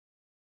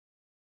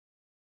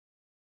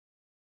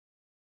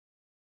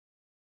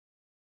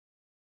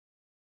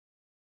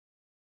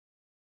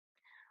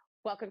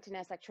Welcome to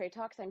Nasdaq Trade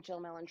Talks. I'm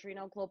Jill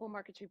Malandrino, Global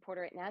Markets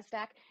Reporter at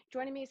Nasdaq.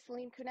 Joining me is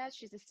Selin Kurnaz.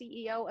 She's the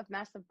CEO of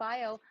Massive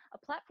Bio, a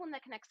platform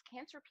that connects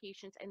cancer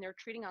patients and their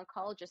treating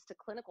oncologists to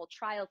clinical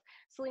trials.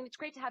 Selin, it's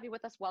great to have you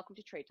with us. Welcome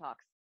to Trade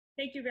Talks.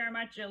 Thank you very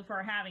much, Jill,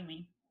 for having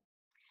me.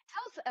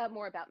 Tell us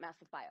more about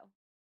Massive Bio.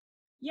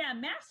 Yeah,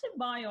 Massive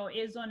Bio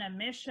is on a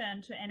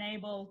mission to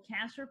enable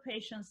cancer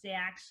patients the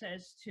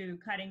access to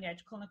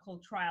cutting-edge clinical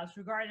trials,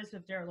 regardless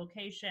of their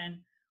location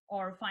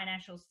or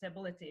financial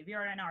stability. We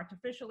are an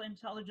artificial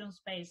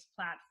intelligence-based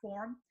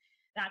platform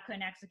that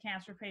connects the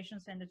cancer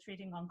patients and the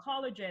treating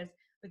oncologists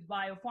with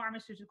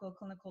biopharmaceutical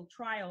clinical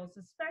trials,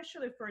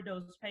 especially for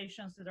those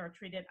patients that are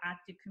treated at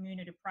the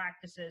community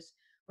practices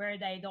where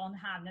they don't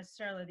have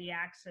necessarily the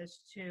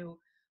access to,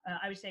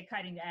 I would say,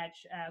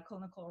 cutting-edge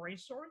clinical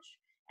research.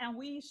 And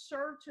we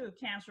serve to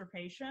cancer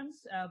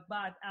patients,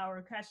 but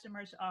our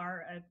customers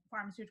are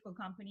pharmaceutical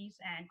companies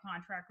and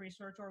contract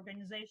research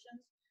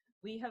organizations.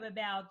 We have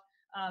about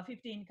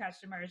 15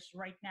 customers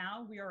right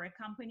now. We are a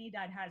company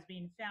that has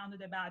been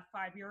founded about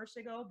 5 years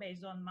ago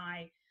based on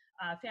my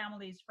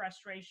family's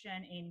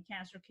frustration in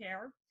cancer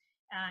care.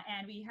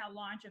 And we have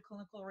launched a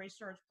clinical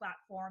research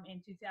platform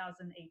in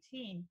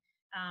 2018.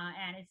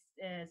 And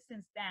it's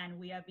since then,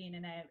 we have been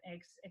in an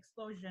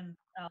explosion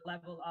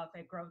level of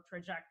a growth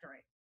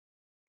trajectory.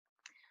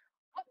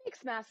 What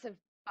makes Massive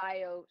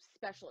Bio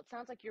special? It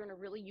sounds like you're in a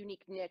really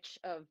unique niche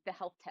of the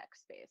health tech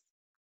space.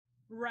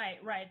 Right.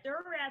 There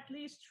are at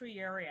least 3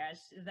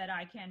 areas that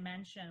I can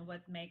mention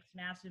what makes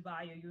Massive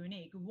Bio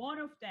unique. One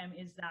of them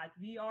is that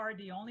we are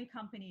the only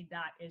company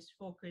that is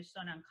focused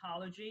on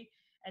oncology,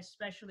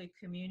 especially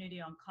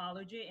community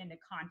oncology in the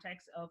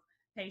context of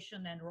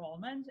patient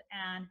enrollment.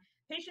 And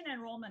patient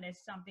enrollment is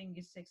something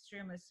that's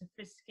extremely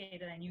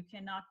sophisticated, and you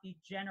cannot be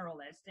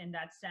generalist in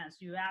that sense.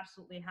 You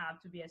absolutely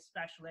have to be a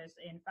specialist,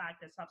 in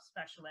fact, a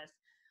subspecialist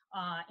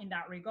in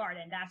that regard.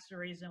 And that's the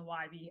reason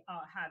why we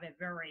have a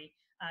very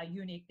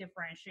unique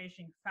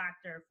differentiation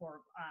factor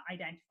for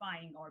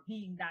identifying or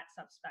being that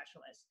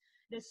subspecialist.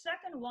 The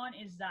second one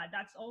is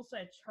that's also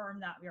a term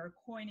that we are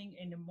coining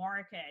in the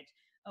market.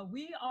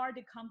 We are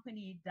the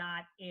company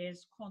that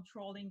is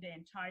controlling the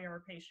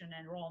entire patient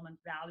enrollment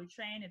value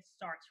chain. It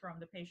starts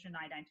from the patient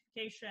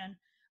identification,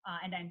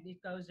 and then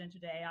it goes into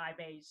the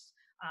AI-based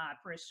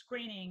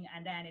pre-screening,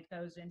 and then it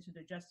goes into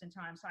the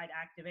just-in-time site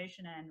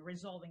activation and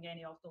resolving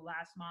any of the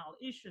last-mile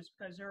issues,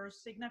 because there are a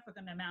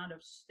significant amount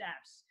of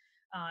steps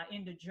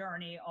in the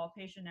journey of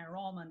patient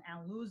enrollment,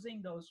 and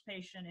losing those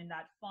patients in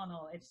that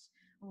funnel, it's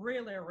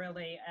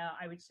really,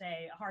 I would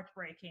say,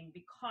 heartbreaking.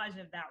 Because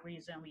of that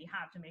reason, we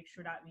have to make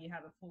sure that we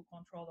have a full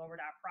control over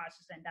that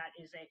process, and that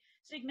is a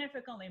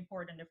significantly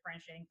important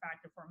differentiating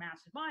factor for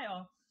Massive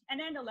Bio. And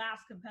then the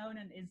last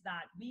component is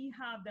that we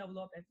have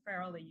developed a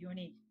fairly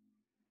unique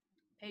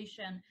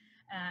patient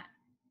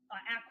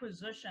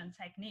acquisition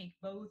technique,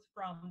 both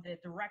from the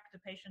direct to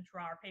patient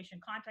through our patient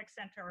contact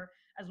center,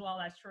 as well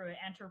as through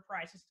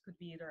enterprises. It could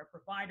be either a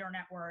provider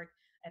network,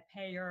 a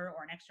payer,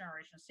 or next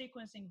generation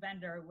sequencing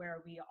vendor,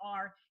 where we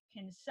are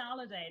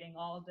consolidating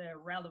all the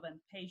relevant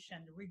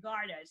patient,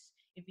 regardless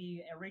if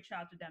we reach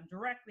out to them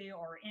directly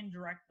or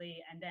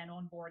indirectly, and then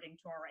onboarding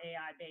to our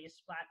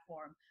AI-based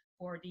platform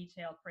for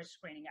detailed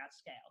pre-screening at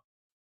scale.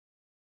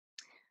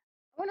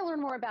 I want to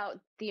learn more about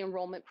the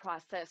enrollment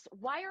process.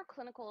 Why are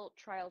clinical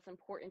trials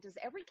important? Does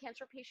every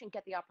cancer patient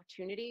get the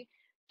opportunity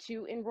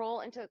to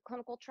enroll into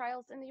clinical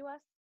trials in the U.S.?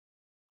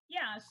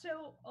 Yeah,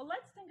 so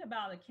let's think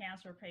about a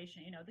cancer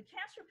patient. The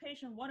cancer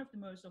patient, one of the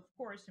most, of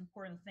course,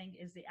 important thing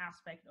is the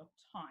aspect of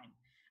time.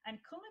 And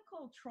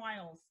clinical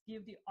trials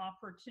give the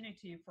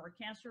opportunity for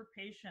cancer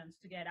patients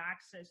to get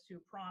access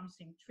to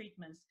promising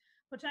treatments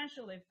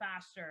potentially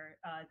faster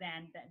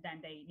than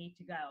they need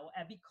to go.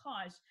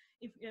 Because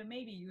if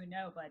maybe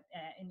but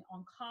in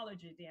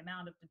oncology, the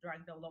amount of the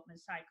drug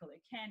development cycle,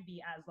 it can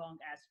be as long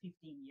as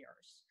 15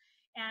 years.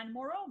 And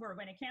moreover,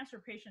 when a cancer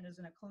patient is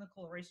in a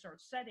clinical research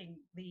setting,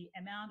 the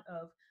amount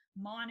of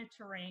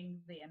monitoring,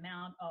 the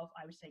amount of,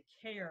 I would say,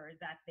 care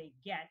that they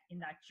get in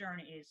that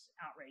journey is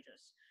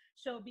outrageous.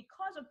 So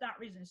because of that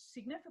reason, it's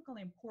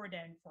significantly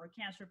important for a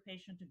cancer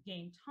patient to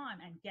gain time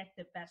and get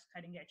the best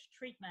cutting edge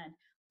treatment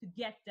to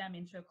get them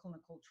into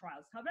clinical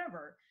trials.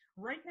 However,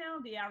 right now,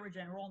 the average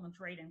enrollment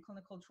rate in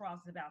clinical trials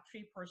is about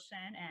 3%.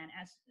 And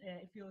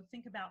if you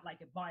think about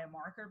like a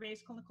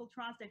biomarker-based clinical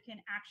trials, that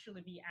can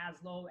actually be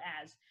as low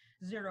as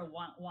 0.1%.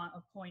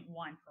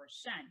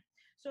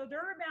 So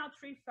there are about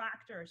 3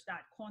 factors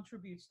that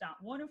contributes that.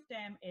 One of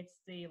them,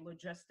 it's the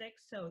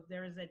logistics. So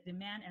there is a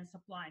demand and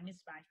supply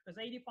mismatch, because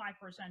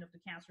 85% of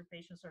the cancer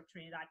patients are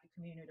treated at the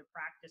community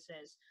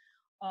practices.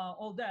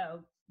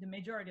 Although the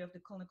majority of the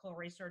clinical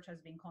research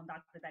has been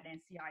conducted at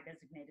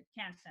NCI-designated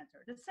cancer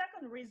center. The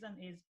second reason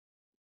is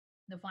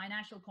the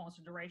financial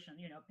consideration.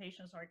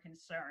 Patients are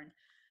concerned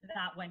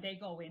that when they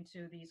go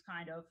into these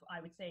kind of,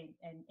 I would say,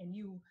 a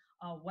new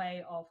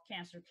way of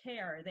cancer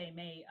care, they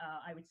may,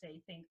 I would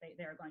say, think that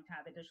they're going to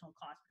have additional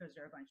costs because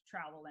they're going to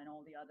travel and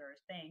all the other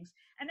things.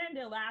 And then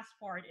the last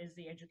part is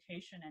the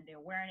education and the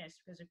awareness,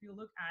 because if you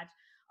look at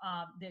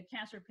the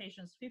cancer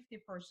patients, 50%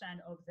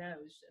 of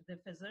those, the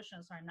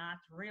physicians are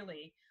not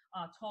really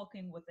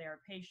talking with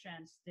their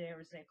patients.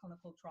 There's a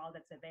clinical trial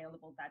that's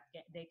available that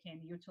they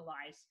can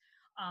utilize.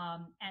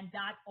 And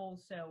that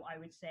also, I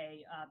would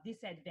say,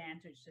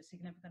 disadvantaged a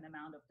significant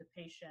amount of the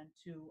patient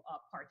to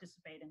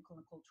participate in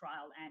clinical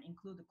trial and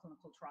include the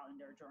clinical trial in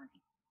their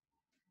journey.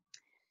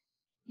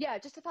 Yeah,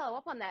 just to follow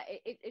up on that,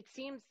 it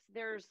seems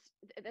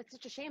that's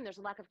such a shame. There's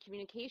a lack of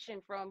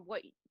communication from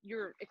what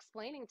you're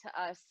explaining to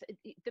us.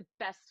 The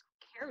best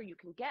care you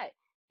can get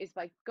is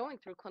by going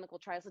through clinical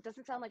trials. It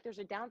doesn't sound like there's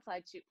a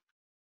downside to,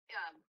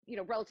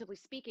 relatively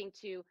speaking,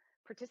 to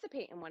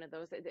participate in one of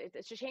those.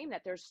 It's a shame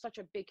that there's such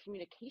a big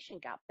communication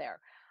gap there.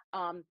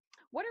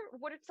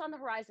 What's on the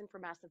horizon for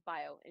Massive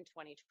Bio in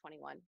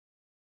 2021?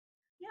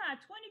 Yeah,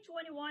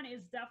 2021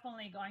 is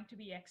definitely going to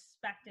be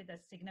expected a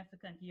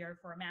significant year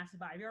for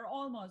Massive Bio. We're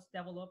almost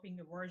developing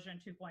the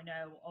version 2.0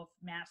 of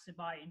Massive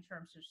Bio in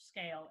terms of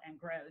scale and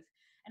growth.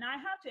 And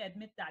I have to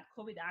admit that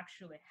COVID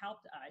actually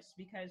helped us,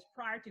 because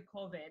prior to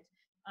COVID,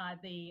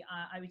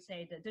 I would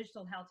say the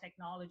digital health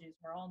technologies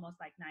were almost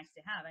like nice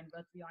to have,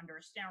 but we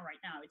understand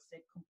right now it's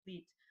a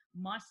complete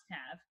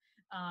must-have.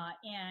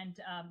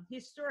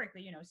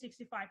 Historically,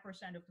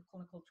 65% of the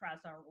clinical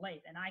trials are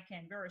late, and I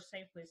can very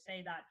safely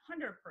say that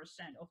 100%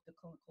 of the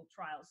clinical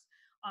trials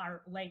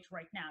are late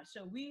right now.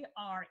 So we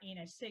are in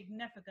a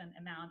significant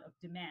amount of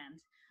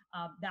demand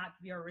that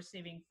we are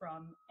receiving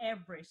from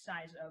every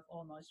size of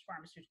almost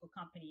pharmaceutical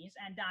companies,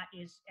 and that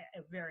is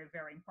very,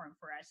 very important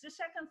for us. The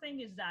second thing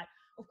is that,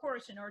 of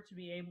course, in order to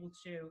be able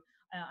to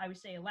I would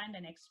say land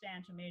and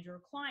expand to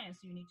major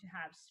clients, you need to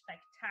have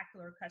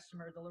spectacular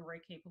customer delivery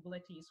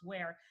capabilities,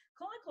 where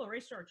clinical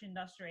research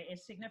industry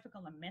is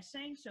significantly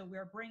missing. So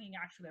we're bringing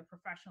actually a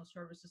professional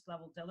services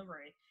level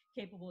delivery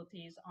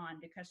capabilities on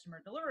the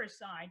customer delivery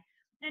side.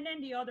 And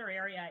then the other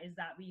area is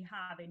that we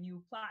have a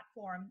new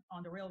platform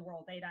on the real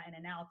world data and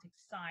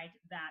analytics side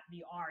that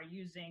we are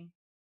using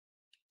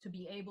to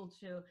be able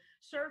to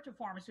serve to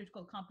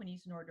pharmaceutical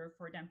companies in order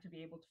for them to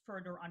be able to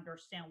further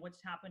understand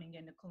what's happening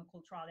in the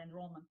clinical trial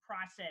enrollment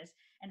process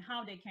and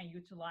how they can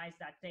utilize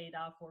that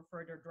data for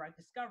further drug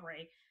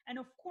discovery. And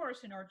of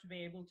course, in order to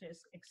be able to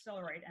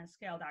accelerate and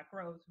scale that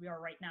growth, we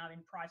are right now in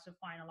process of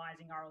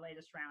finalizing our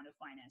latest round of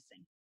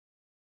financing.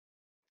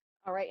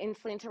 All right, and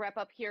Selin, to wrap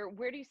up here,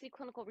 where do you see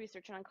clinical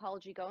research in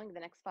oncology going in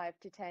the next 5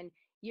 to 10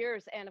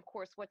 years? And of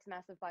course, what's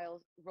Massive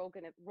Bio's role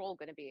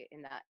going to be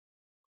in that?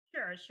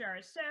 Sure.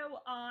 So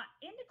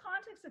in the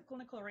context of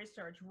clinical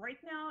research, right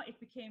now it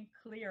became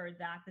clear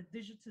that the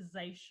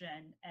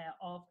digitization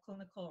of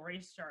clinical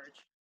research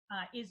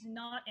is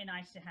not a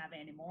nice to have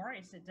anymore.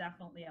 It's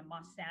definitely a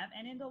must have.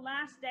 And in the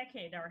last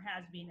decade, there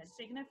has been a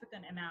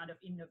significant amount of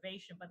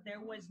innovation, but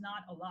there was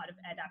not a lot of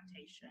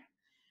adaptation.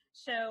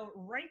 So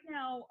right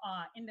now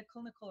in the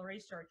clinical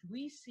research,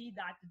 we see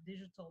that the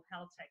digital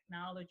health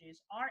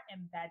technologies are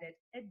embedded,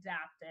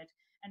 adapted,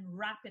 and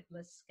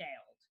rapidly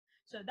scaled.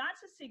 So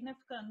that's a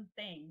significant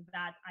thing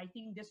that I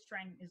think this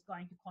trend is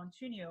going to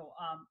continue,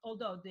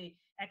 although the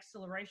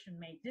acceleration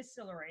may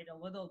decelerate a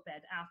little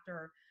bit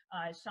after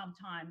some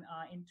time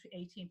into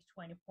 18 to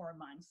 24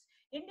 months.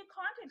 In the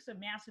context of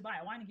Massive Bio,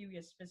 I want to give you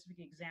a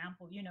specific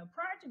example.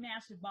 Prior to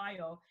Massive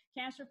Bio,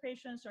 cancer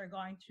patients are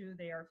going to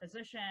their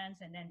physicians,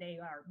 and then they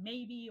are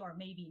maybe or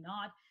maybe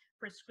not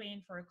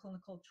pre-screened for a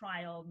clinical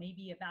trial,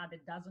 maybe about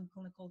a dozen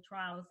clinical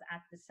trials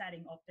at the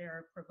setting of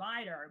their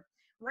provider.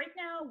 Right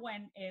now,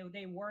 when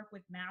they work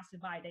with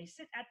Massive Bio, they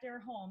sit at their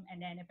home,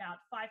 and then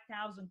about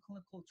 5,000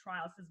 clinical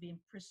trials is being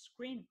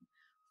pre-screened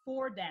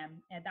for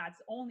them, and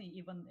that's only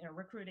even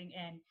recruiting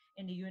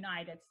in the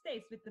United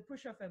States with the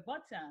push of a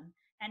button.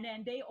 And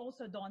then they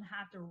also don't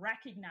have to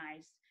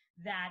recognize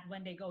that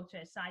when they go to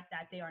a site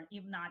that they are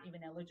not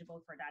even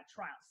eligible for that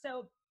trial.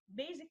 So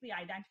basically,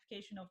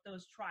 identification of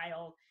those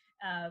trials,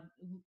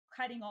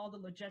 cutting all the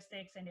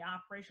logistics and the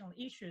operational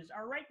issues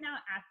are right now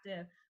at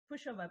the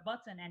push of a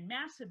button, and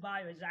Massive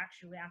Bio is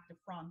actually at the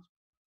front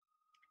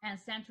and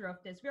center of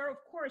this. We're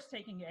of course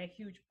taking a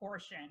huge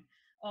portion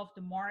of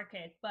the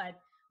market, but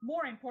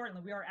more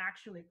importantly, we are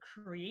actually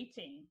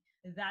creating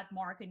that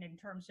market in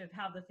terms of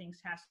how the things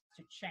has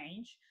to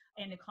change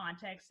in the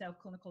context of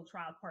clinical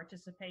trial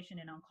participation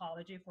in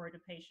oncology for the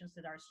patients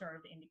that are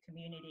served in the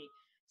community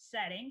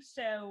setting.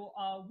 So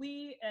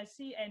we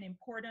see an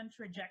important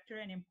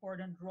trajectory, an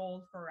important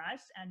role for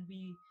us, and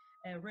we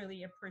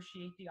really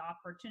appreciate the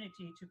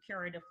opportunity to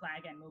carry the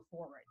flag and move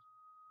forward.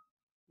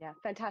 Yeah,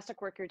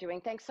 fantastic work you're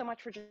doing. Thanks so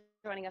much for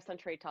joining us on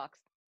Trade Talks.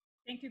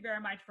 Thank you very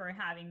much for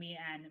having me,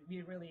 and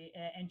we really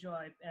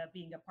enjoy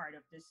being a part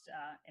of this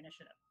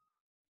initiative.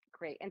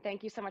 Great, and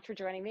thank you so much for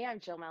joining me. I'm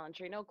Jill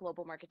Malandrino,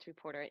 Global Markets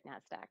Reporter at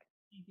Nasdaq.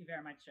 Thank you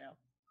very much, Jill.